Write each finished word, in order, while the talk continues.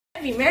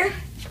Hey man,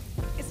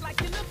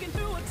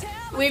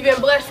 we've been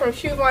blessed from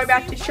Jyoungin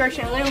Baptist Church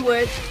in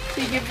Linwood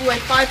to give away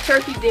 5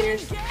 turkey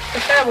dinners to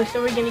families.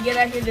 So we're gonna get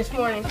out here this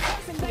morning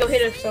and go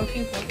hit up some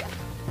people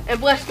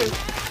and bless them.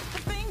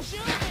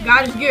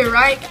 God is good,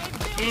 right?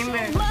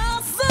 Amen.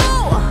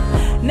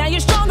 Now you're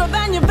stronger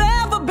than you've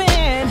ever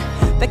been.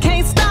 They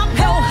can't stop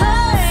your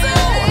hustle.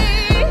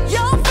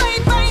 Your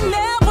faith ain't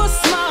never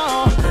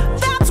small.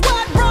 That's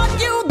what brought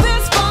you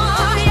this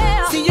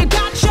far. See, you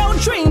got your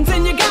dreams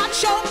and you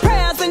got your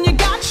prayers and you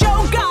got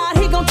your God.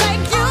 He gon' take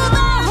you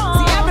there.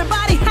 See,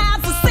 everybody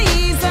has a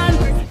season.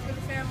 For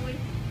the family.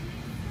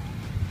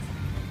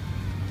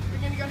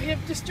 We're gonna go hit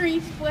up the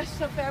streets, bless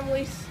some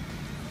families.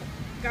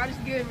 God is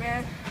good,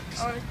 man.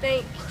 I want to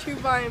thank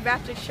Jyoungin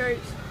Baptist Church.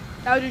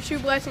 That was a true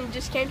blessing.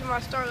 Just came to my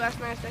store last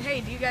night and said,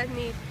 hey, do you guys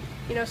need,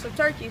 some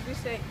turkeys? We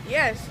said,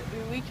 yes,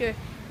 we could.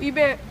 We've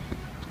been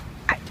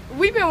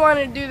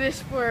wanting to do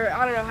this for,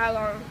 I don't know how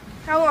long.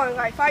 How long,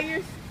 like 5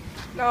 years?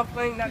 No, I'm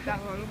playing not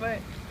that long, but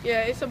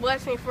yeah, it's a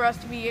blessing for us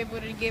to be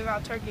able to give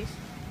out turkeys.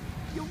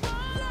 So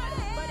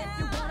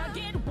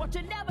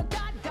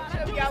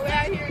yeah, we're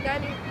out here in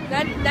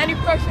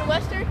 91st and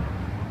Western,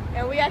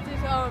 and we at this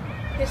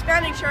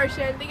Hispanic church,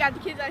 and they got the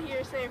kids out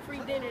here saying free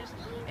dinners,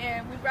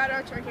 and we brought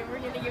our turkey and we're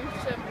going to give it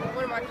to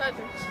one of my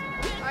cousins.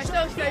 I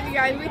so excited, you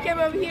guys. We came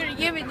over here to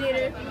give a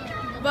dinner,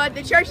 but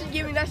the church is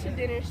giving us a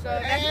dinner, so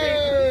that's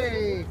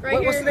pretty cool.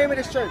 Right What's the name of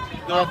this church?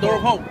 Door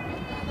of Hope.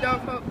 Door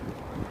of Hope.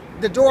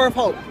 The Door of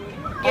Hope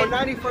Yeah. on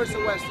 91st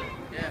and Western.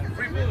 Yeah,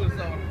 free food,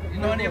 so you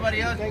know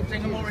anybody else, take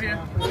them over here.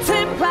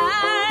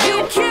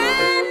 You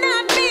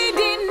cannot be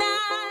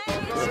denied.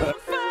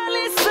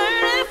 Fully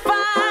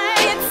certified.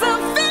 It's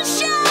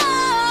official.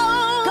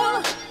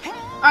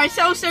 Alright,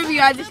 so you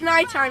guys, it's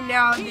nighttime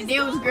now. The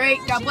day was great.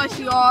 God bless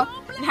you all,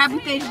 and happy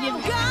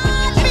Thanksgiving.